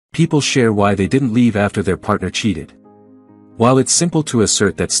People share why they didn't leave after their partner cheated. While it's simple to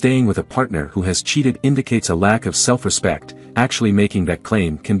assert that staying with a partner who has cheated indicates a lack of self-respect, actually making that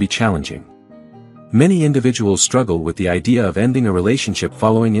claim can be challenging. Many individuals struggle with the idea of ending a relationship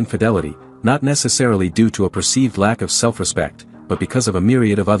following infidelity, not necessarily due to a perceived lack of self-respect, but because of a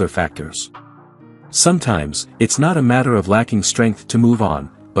myriad of other factors. Sometimes, it's not a matter of lacking strength to move on,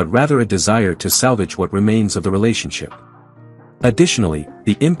 but rather a desire to salvage what remains of the relationship. Additionally,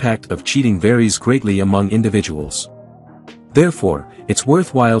 the impact of cheating varies greatly among individuals. Therefore, it's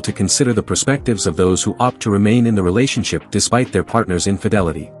worthwhile to consider the perspectives of those who opt to remain in the relationship despite their partner's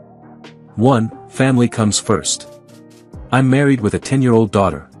infidelity. 1. Family comes first. I'm married with a 10-year-old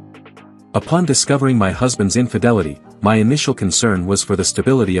daughter. Upon discovering my husband's infidelity, my initial concern was for the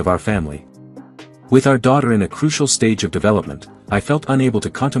stability of our family. With our daughter in a crucial stage of development, I felt unable to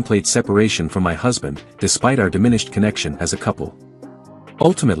contemplate separation from my husband, despite our diminished connection as a couple.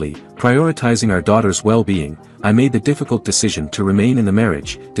 Ultimately, prioritizing our daughter's well-being, I made the difficult decision to remain in the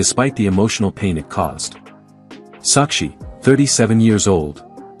marriage, despite the emotional pain it caused. Sakshi, 37 years old.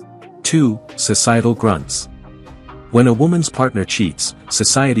 2. Societal grunts. When a woman's partner cheats,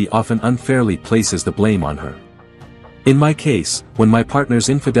 society often unfairly places the blame on her. In my case, when my partner's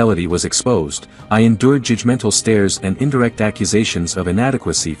infidelity was exposed, I endured judgmental stares and indirect accusations of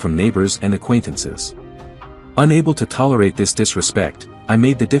inadequacy from neighbors and acquaintances. Unable to tolerate this disrespect, I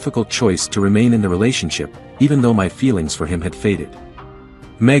made the difficult choice to remain in the relationship, even though my feelings for him had faded.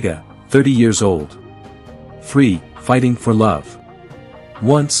 Megha, 30 years old. 3. Fighting for love.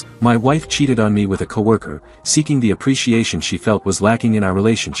 Once, my wife cheated on me with a coworker, seeking the appreciation she felt was lacking in our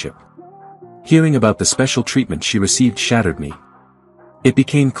relationship. Hearing about the special treatment she received shattered me. It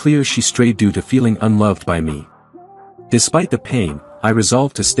became clear she strayed due to feeling unloved by me. Despite the pain, I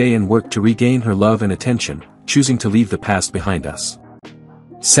resolved to stay and work to regain her love and attention, choosing to leave the past behind us.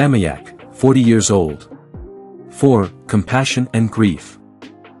 Samayak, 40 years old. 4. Compassion and grief.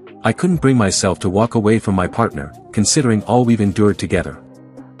 I couldn't bring myself to walk away from my partner, considering all we've endured together.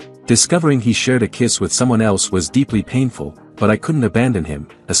 Discovering he shared a kiss with someone else was deeply painful, but I couldn't abandon him,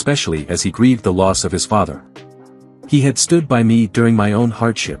 especially as he grieved the loss of his father. He had stood by me during my own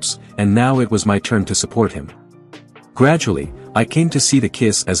hardships, and now it was my turn to support him. Gradually, I came to see the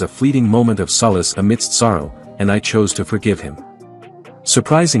kiss as a fleeting moment of solace amidst sorrow, and I chose to forgive him.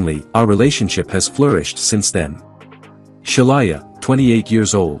 Surprisingly, our relationship has flourished since then. Shalaya, 28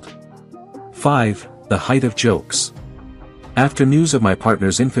 years old. 5. The height of jokes. After news of my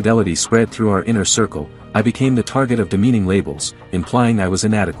partner's infidelity spread through our inner circle, I became the target of demeaning labels, implying I was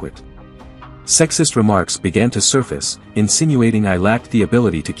inadequate. Sexist remarks began to surface, insinuating I lacked the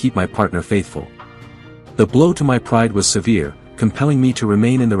ability to keep my partner faithful. The blow to my pride was severe, compelling me to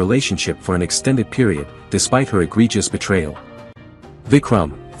remain in the relationship for an extended period, despite her egregious betrayal.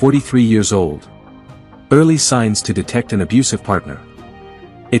 Vikram, 43 years old. Early signs to detect an abusive partner.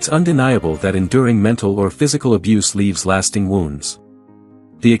 It's undeniable that enduring mental or physical abuse leaves lasting wounds.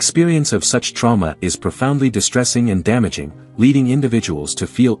 The experience of such trauma is profoundly distressing and damaging, leading individuals to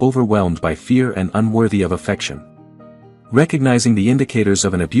feel overwhelmed by fear and unworthy of affection. Recognizing the indicators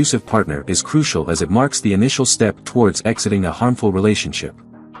of an abusive partner is crucial as it marks the initial step towards exiting a harmful relationship.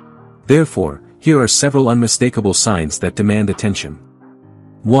 Therefore, here are several unmistakable signs that demand attention.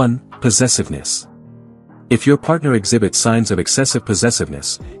 1. Possessiveness. If your partner exhibits signs of excessive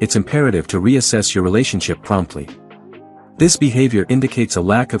possessiveness, it's imperative to reassess your relationship promptly. This behavior indicates a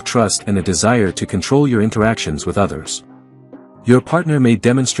lack of trust and a desire to control your interactions with others. Your partner may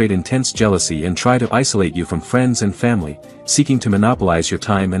demonstrate intense jealousy and try to isolate you from friends and family, seeking to monopolize your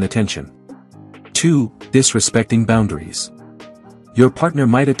time and attention. 2. Disrespecting boundaries. Your partner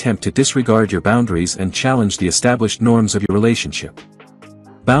might attempt to disregard your boundaries and challenge the established norms of your relationship.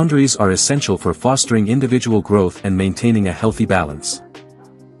 Boundaries are essential for fostering individual growth and maintaining a healthy balance.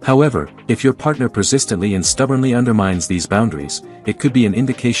 However, if your partner persistently and stubbornly undermines these boundaries, it could be an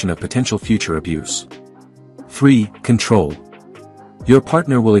indication of potential future abuse. 3. Control. Your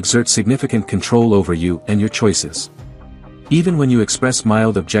partner will exert significant control over you and your choices. Even when you express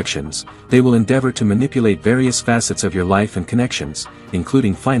mild objections, they will endeavor to manipulate various facets of your life and connections,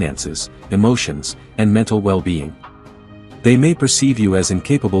 including finances, emotions, and mental well-being. They may perceive you as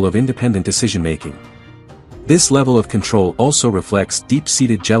incapable of independent decision-making. This level of control also reflects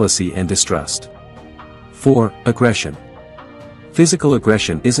deep-seated jealousy and distrust. 4. Aggression. Physical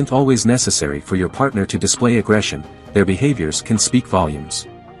aggression isn't always necessary for your partner to display aggression, their behaviors can speak volumes.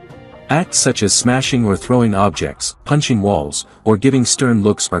 Acts such as smashing or throwing objects, punching walls, or giving stern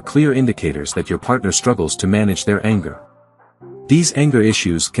looks are clear indicators that your partner struggles to manage their anger. These anger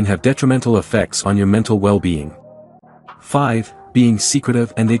issues can have detrimental effects on your mental well-being. 5. being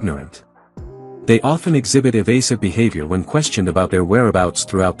secretive and ignorant. They often exhibit evasive behavior when questioned about their whereabouts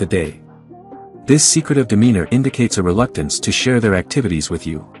throughout the day. This secretive demeanor indicates a reluctance to share their activities with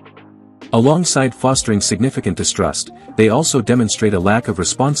you. Alongside fostering significant distrust, they also demonstrate a lack of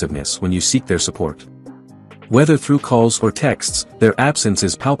responsiveness when you seek their support. Whether through calls or texts, their absence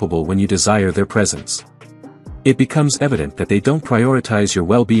is palpable when you desire their presence. It becomes evident that they don't prioritize your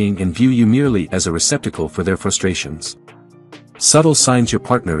well-being and view you merely as a receptacle for their frustrations. Subtle signs your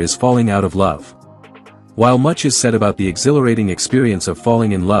partner is falling out of love. While much is said about the exhilarating experience of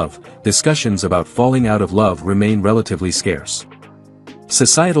falling in love, discussions about falling out of love remain relatively scarce.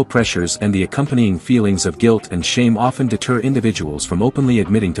 Societal pressures and the accompanying feelings of guilt and shame often deter individuals from openly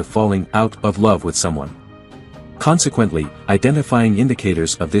admitting to falling out of love with someone. Consequently, identifying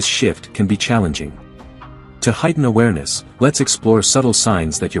indicators of this shift can be challenging. To heighten awareness, let's explore subtle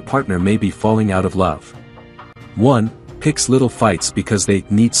signs that your partner may be falling out of love. 1. Picks little fights because they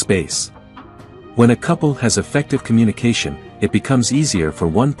need space. When a couple has effective communication, it becomes easier for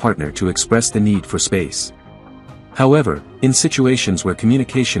one partner to express the need for space. However, in situations where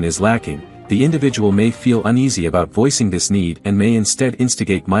communication is lacking, the individual may feel uneasy about voicing this need and may instead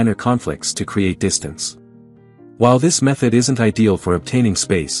instigate minor conflicts to create distance. While this method isn't ideal for obtaining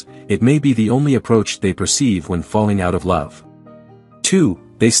space, it may be the only approach they perceive when falling out of love. 2.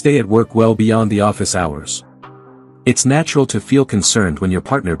 They stay at work well beyond the office hours. It's natural to feel concerned when your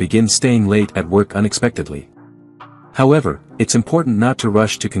partner begins staying late at work unexpectedly. However, it's important not to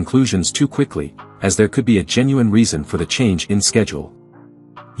rush to conclusions too quickly, as there could be a genuine reason for the change in schedule.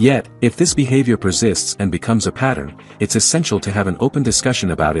 Yet, if this behavior persists and becomes a pattern, it's essential to have an open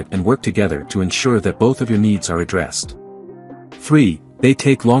discussion about it and work together to ensure that both of your needs are addressed. 3. They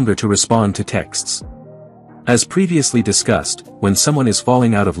take longer to respond to texts. As previously discussed, when someone is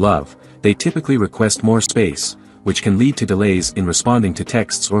falling out of love, they typically request more space, which can lead to delays in responding to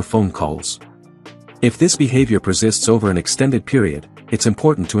texts or phone calls. If this behavior persists over an extended period, it's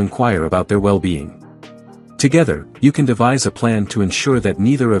important to inquire about their well-being. Together, you can devise a plan to ensure that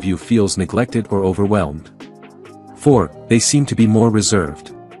neither of you feels neglected or overwhelmed. 4. They seem to be more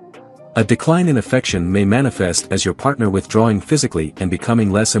reserved. A decline in affection may manifest as your partner withdrawing physically and becoming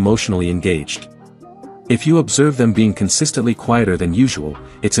less emotionally engaged. If you observe them being consistently quieter than usual,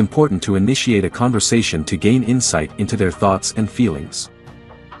 it's important to initiate a conversation to gain insight into their thoughts and feelings.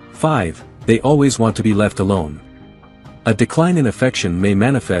 5. They always want to be left alone. A decline in affection may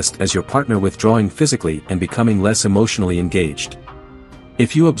manifest as your partner withdrawing physically and becoming less emotionally engaged.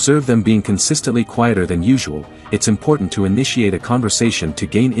 If you observe them being consistently quieter than usual, it's important to initiate a conversation to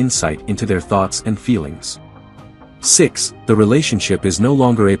gain insight into their thoughts and feelings. 6. The relationship is no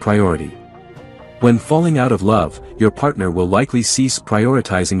longer a priority. When falling out of love, your partner will likely cease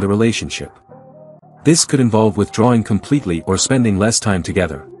prioritizing the relationship. This could involve withdrawing completely or spending less time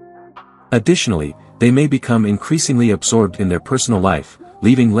together. Additionally, they may become increasingly absorbed in their personal life,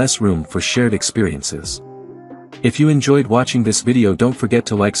 leaving less room for shared experiences. If you enjoyed watching this video, don't forget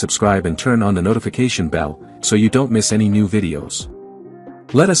to like, subscribe and turn on the notification bell, so you don't miss any new videos.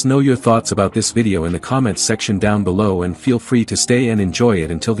 Let us know your thoughts about this video in the comments section down below and feel free to stay and enjoy it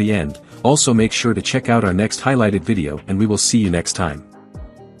until the end. Also make sure to check out our next highlighted video and we will see you next time.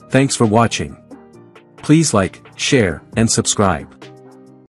 Thanks for watching. Please like, share, and subscribe.